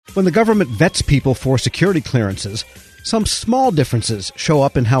When the government vets people for security clearances, some small differences show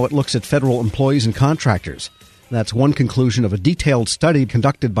up in how it looks at federal employees and contractors. That's one conclusion of a detailed study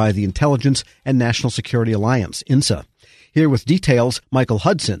conducted by the Intelligence and National Security Alliance, INSA. Here with details, Michael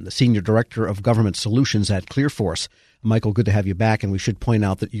Hudson, the Senior Director of Government Solutions at ClearForce. Michael, good to have you back, and we should point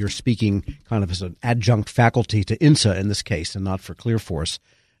out that you're speaking kind of as an adjunct faculty to INSA in this case and not for ClearForce.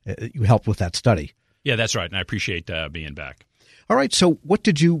 You helped with that study. Yeah, that's right, and I appreciate being back. All right, so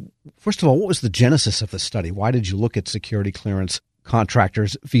first of all, what was the genesis of the study? Why did you look at security clearance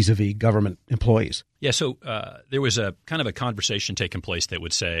contractors vis-a-vis government employees? Yeah, so there was a kind of a conversation taking place that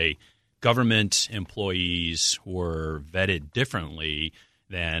would say government employees were vetted differently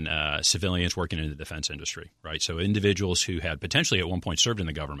than civilians working in the defense industry, right? So individuals who had potentially at one point served in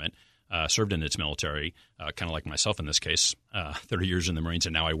the government, served in its military, kind of like myself in this case, 30 years in the Marines,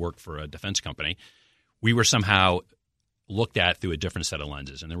 and now I work for a defense company. We were somehow looked at through a different set of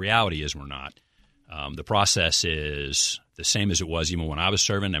lenses, and the reality is we're not. The process is the same as it was even when I was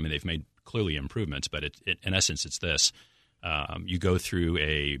serving. I mean, they've made clearly improvements, but in essence, it's this. You go through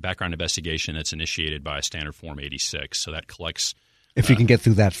a background investigation that's initiated by Standard Form 86, so that collects. If you can get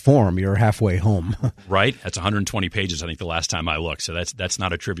through that form, you're halfway home. Right? That's 120 pages, I think, the last time I looked. So that's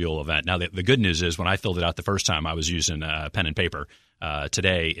not a trivial event. Now, the good news is when I filled it out the first time, I was using pen and paper.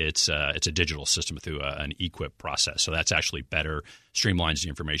 Today, it's a digital system through an eQuip process. So that's actually better, streamlines the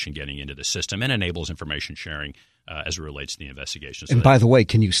information getting into the system, and enables information sharing as it relates to the investigation. So and by the way,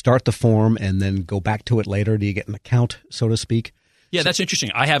 can you start the form and then go back to it later? Do you get an account, so to speak? Yeah, that's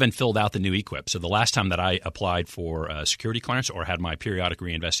interesting. I haven't filled out the new eQuip. So the last time that I applied for security clearance or had my periodic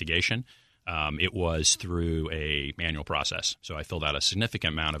reinvestigation, it was through a manual process. So I filled out a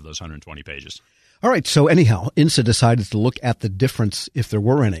significant amount of those 120 pages. All right. So anyhow, INSA decided to look at the difference, if there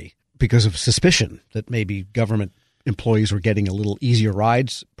were any, because of suspicion that maybe government employees were getting a little easier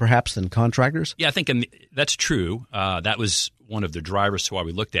rides, perhaps, than contractors? Yeah, I think that's true. That was one of the drivers to why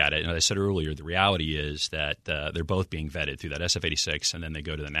we looked at it. And as I said earlier, the reality is that they're both being vetted through that SF-86, and then they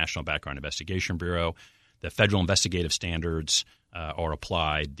go to the National Background Investigation Bureau. The federal investigative standards are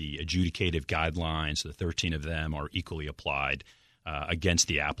applied. The adjudicative guidelines, the 13 of them, are equally applied against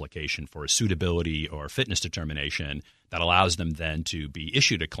the application for a suitability or fitness determination that allows them then to be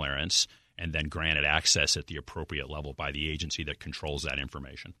issued a clearance and then granted access at the appropriate level by the agency that controls that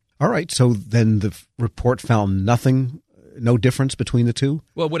information. All right. So then the report found no difference between the two?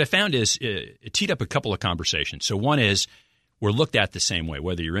 Well, what it found is it teed up a couple of conversations. So one is we're looked at the same way,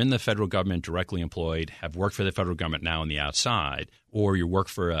 whether you're in the federal government, directly employed, have worked for the federal government now on the outside, or you work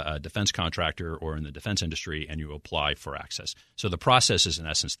for a defense contractor or in the defense industry and you apply for access. So the process is in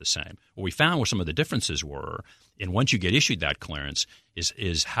essence the same. What we found were some of the differences were, and once you get issued that clearance,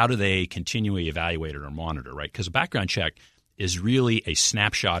 is how do they continually evaluate it or monitor, right? Because a background check is really a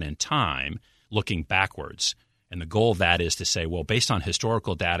snapshot in time looking backwards. And the goal of that is to say, well, based on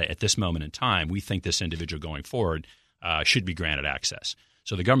historical data at this moment in time, we think this individual going forward should be granted access.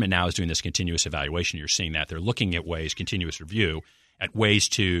 So the government now is doing this continuous evaluation. You're seeing that. They're looking at ways, continuous review, at ways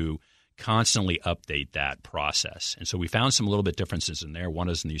to constantly update that process. And so we found some little bit differences in there. One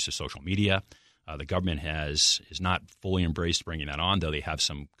is in the use of social media. The government is not fully embraced bringing that on, though they have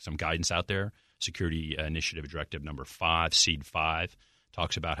some guidance out there. Security Initiative Directive Number 5, SEAD 5,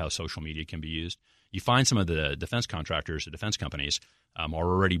 talks about how social media can be used. You find some of the defense contractors, the defense companies, are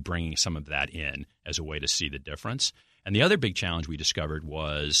already bringing some of that in as a way to see the difference. And the other big challenge we discovered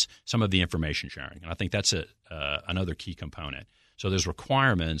was some of the information sharing. And I think that's another key component. So there's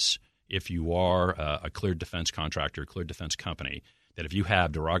requirements if you are a cleared defense contractor, cleared defense company, that if you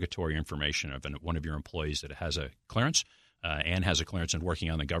have derogatory information of one of your employees that has a clearance and has a clearance and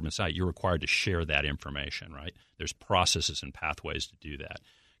working on the government side, you're required to share that information, right? There's processes and pathways to do that.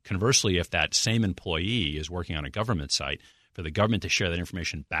 Conversely, if that same employee is working on a government site, for the government to share that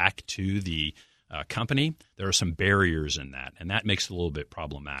information back to the company, there are some barriers in that, and that makes it a little bit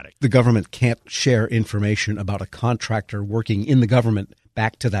problematic. The government can't share information about a contractor working in the government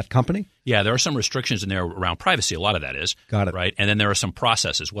back to that company? Yeah, there are some restrictions in there around privacy. A lot of that is. Got it. Right? And then there are some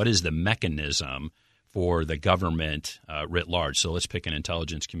processes. What is the mechanism for the government writ large? So let's pick an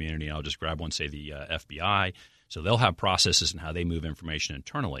intelligence community. I'll just grab one, say the FBI. So they'll have processes in how they move information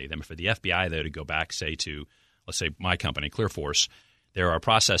internally. Then for the FBI, though, to go back, say, to, let's say, my company, ClearForce, there are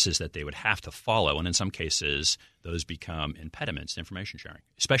processes that they would have to follow, and in some cases, those become impediments to information sharing,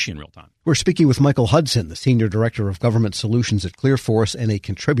 especially in real time. We're speaking with Michael Hudson, the Senior Director of Government Solutions at ClearForce and a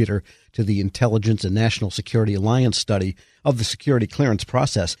contributor to the Intelligence and National Security Alliance study of the security clearance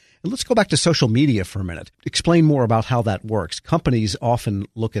process. And let's go back to social media for a minute. Explain more about how that works. Companies often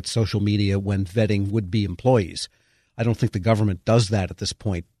look at social media when vetting would-be employees. I don't think the government does that at this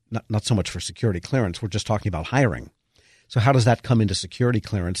point not so much for security clearance. We're just talking about hiring. So how does that come into security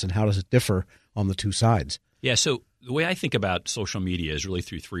clearance, and how does it differ on the two sides? Yeah, so the way I think about social media is really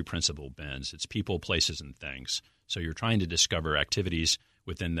through three principal bins. It's people, places, and things. So you're trying to discover activities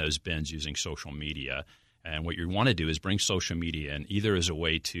within those bins using social media. And what you want to do is bring social media in either as a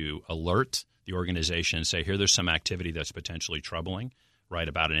way to alert the organization and say, here, there's some activity that's potentially troubling, right,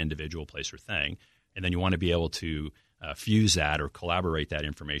 about an individual, place, or thing. And then you want to be able to fuse that or collaborate that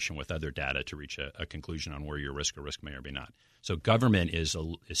information with other data to reach a conclusion on where your risk may or may not. So government is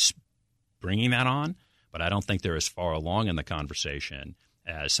bringing that on, but I don't think they're as far along in the conversation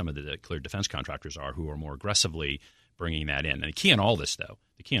as some of the cleared defense contractors are, who are more aggressively bringing that in. And the key in all this, though,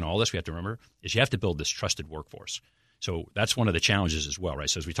 we have to remember, is you have to build this trusted workforce. So that's one of the challenges as well, right?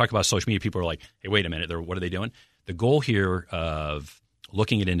 So as we talk about social media, people are like, hey, wait a minute, what are they doing? The goal here of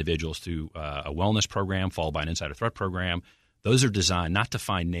looking at individuals through a wellness program followed by an insider threat program, those are designed not to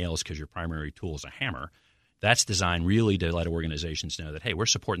find nails because your primary tool is a hammer. That's designed really to let organizations know that, hey, we're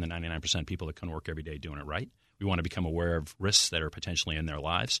supporting the 99% of people that come to work every day doing it right. We want to become aware of risks that are potentially in their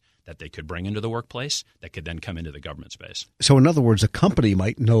lives that they could bring into the workplace that could then come into the government space. So in other words, a company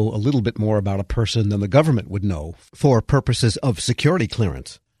might know a little bit more about a person than the government would know for purposes of security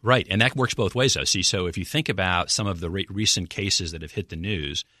clearance. Right, and that works both ways, though. See, so if you think about some of the recent cases that have hit the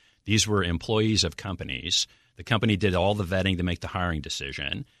news, these were employees of companies. The company did all the vetting to make the hiring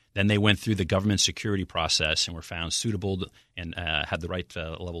decision. Then they went through the government security process and were found suitable and had the right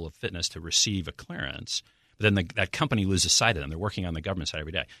level of fitness to receive a clearance. But then that company loses sight of them. They're working on the government side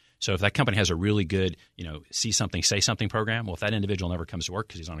every day. So if that company has a really good, see something, say something program, well, if that individual never comes to work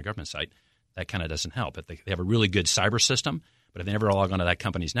because he's on a government site, that kind of doesn't help. If they have a really good cyber system, but if they never log onto that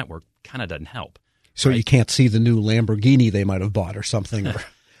company's network, kind of doesn't help. So right? You can't see the new Lamborghini they might have bought or something.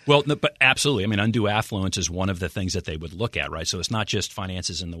 Well, no, but absolutely. I mean, undue affluence is one of the things that they would look at, right? So it's not just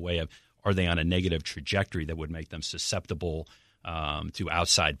finances in the way of are they on a negative trajectory that would make them susceptible to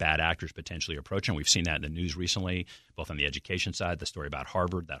outside bad actors potentially approaching. We've seen that in the news recently, both on the education side, the story about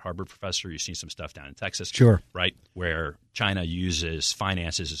Harvard, that Harvard professor. You've seen some stuff down in Texas, sure, right, where China uses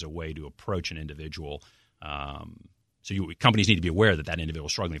finances as a way to approach an individual. Companies need to be aware that individual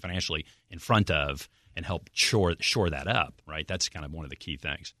is struggling financially in front of and help shore that up, right? That's kind of one of the key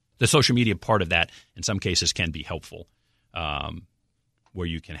things. The social media part of that in some cases can be helpful, where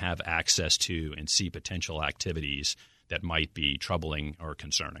you can have access to and see potential activities that might be troubling or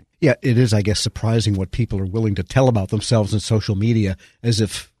concerning. Yeah, it is, I guess, surprising what people are willing to tell about themselves in social media as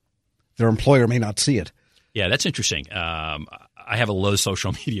if their employer may not see it. Yeah, that's interesting. I have a low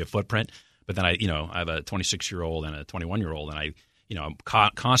social media footprint, but then I have a 26-year-old and a 21-year-old, and I'm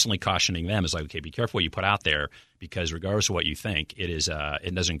constantly cautioning them is like, okay, be careful what you put out there because regardless of what you think,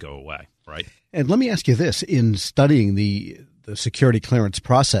 it doesn't go away, right? And let me ask you this: in studying the security clearance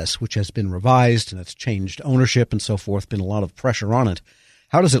process, which has been revised and it's changed ownership and so forth, been a lot of pressure on it.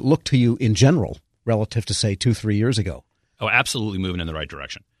 How does it look to you in general relative to, say, 2-3 years ago? Oh, absolutely moving in the right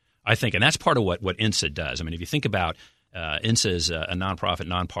direction, I think. And that's part of what INSA does. I mean, if you think about INSA is a nonprofit,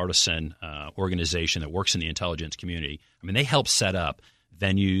 nonpartisan organization that works in the intelligence community. I mean, they help set up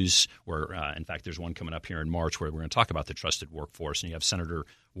venues where, in fact, there's one coming up here in March where we're going to talk about the trusted workforce, and you have Senator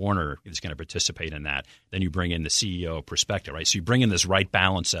Warner who's going to participate in that. Then you bring in the CEO of Perspective, right? So you bring in this right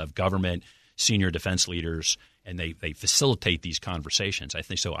balance of government, senior defense leaders, and they facilitate these conversations. I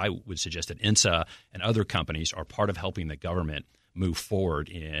think so. I would suggest that INSA and other companies are part of helping the government move forward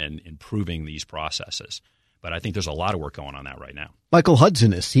in improving these processes. But I think there's a lot of work going on that right now. Michael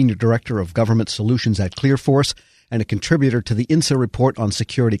Hudson is Senior Director of Government Solutions at ClearForce and a contributor to the INSA report on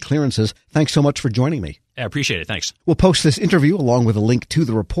security clearances. Thanks so much for joining me. I appreciate it. Thanks. We'll post this interview along with a link to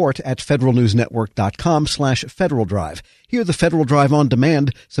the report at federalnewsnetwork.com/Federal Drive. Hear the Federal Drive on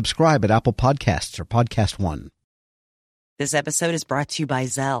demand. Subscribe at Apple Podcasts or Podcast One. This episode is brought to you by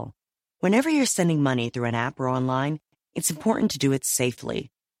Zelle. Whenever you're sending money through an app or online, it's important to do it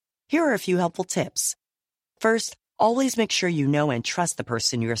safely. Here are a few helpful tips. First, always make sure you know and trust the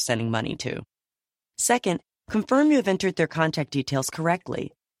person you are sending money to. Second, confirm you have entered their contact details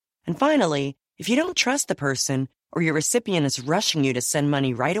correctly. And finally, if you don't trust the person or your recipient is rushing you to send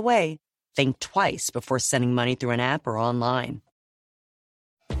money right away, think twice before sending money through an app or online.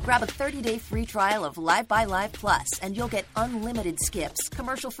 Grab a 30-day free trial of Live by Live Plus, and you'll get unlimited skips,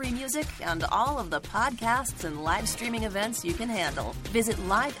 commercial-free music, and all of the podcasts and live streaming events you can handle. Visit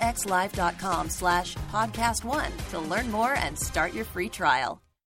livexlive.com/podcast1 to learn more and start your free trial.